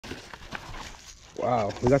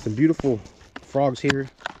Wow, we got some beautiful frogs here.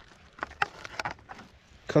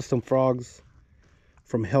 Custom frogs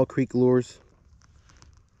from Hell Creek Lures.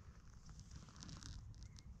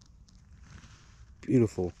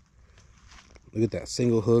 Beautiful. Look at that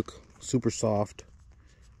single hook, super soft.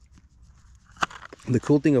 The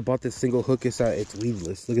cool thing about this single hook is that it's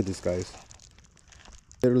weedless. Look at this, guys.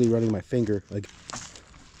 Literally running my finger. Like,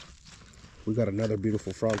 we got another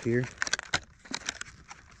beautiful frog here.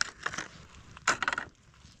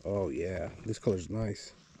 Oh yeah, this color's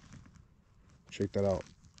nice. Check that out.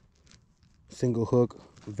 Single hook,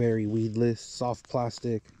 very weedless, soft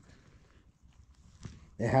plastic.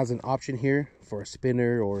 It has an option here for a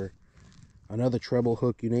spinner or another treble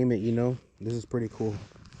hook, you name it, you know. This is pretty cool.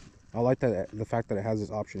 I like that, the fact that it has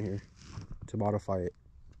this option here to modify it.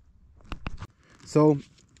 So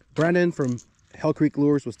Brandon from Hell Creek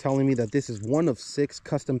Lures was telling me that this is one of 6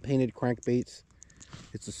 custom painted crankbaits.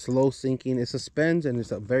 It's a slow sinking, it suspends, and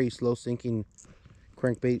it's a very slow sinking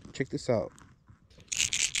crankbait. Check this out.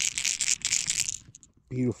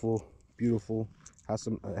 Beautiful, beautiful.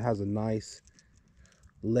 It has a nice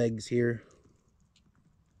legs here,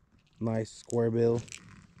 nice square bill,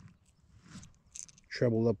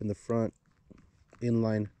 treble up in the front,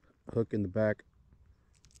 inline hook in the back.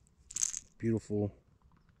 Beautiful.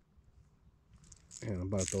 And I'm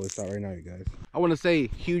about to throw this out right now, you guys. I want to say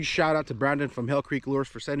huge shout out to Brandon from Hell Creek Lures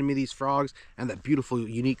for sending me these frogs and that beautiful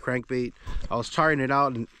unique crankbait. I was trying it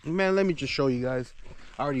out, and man, let me just show you guys.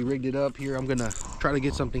 I already rigged it up here. I'm gonna try to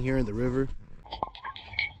get something here in the river.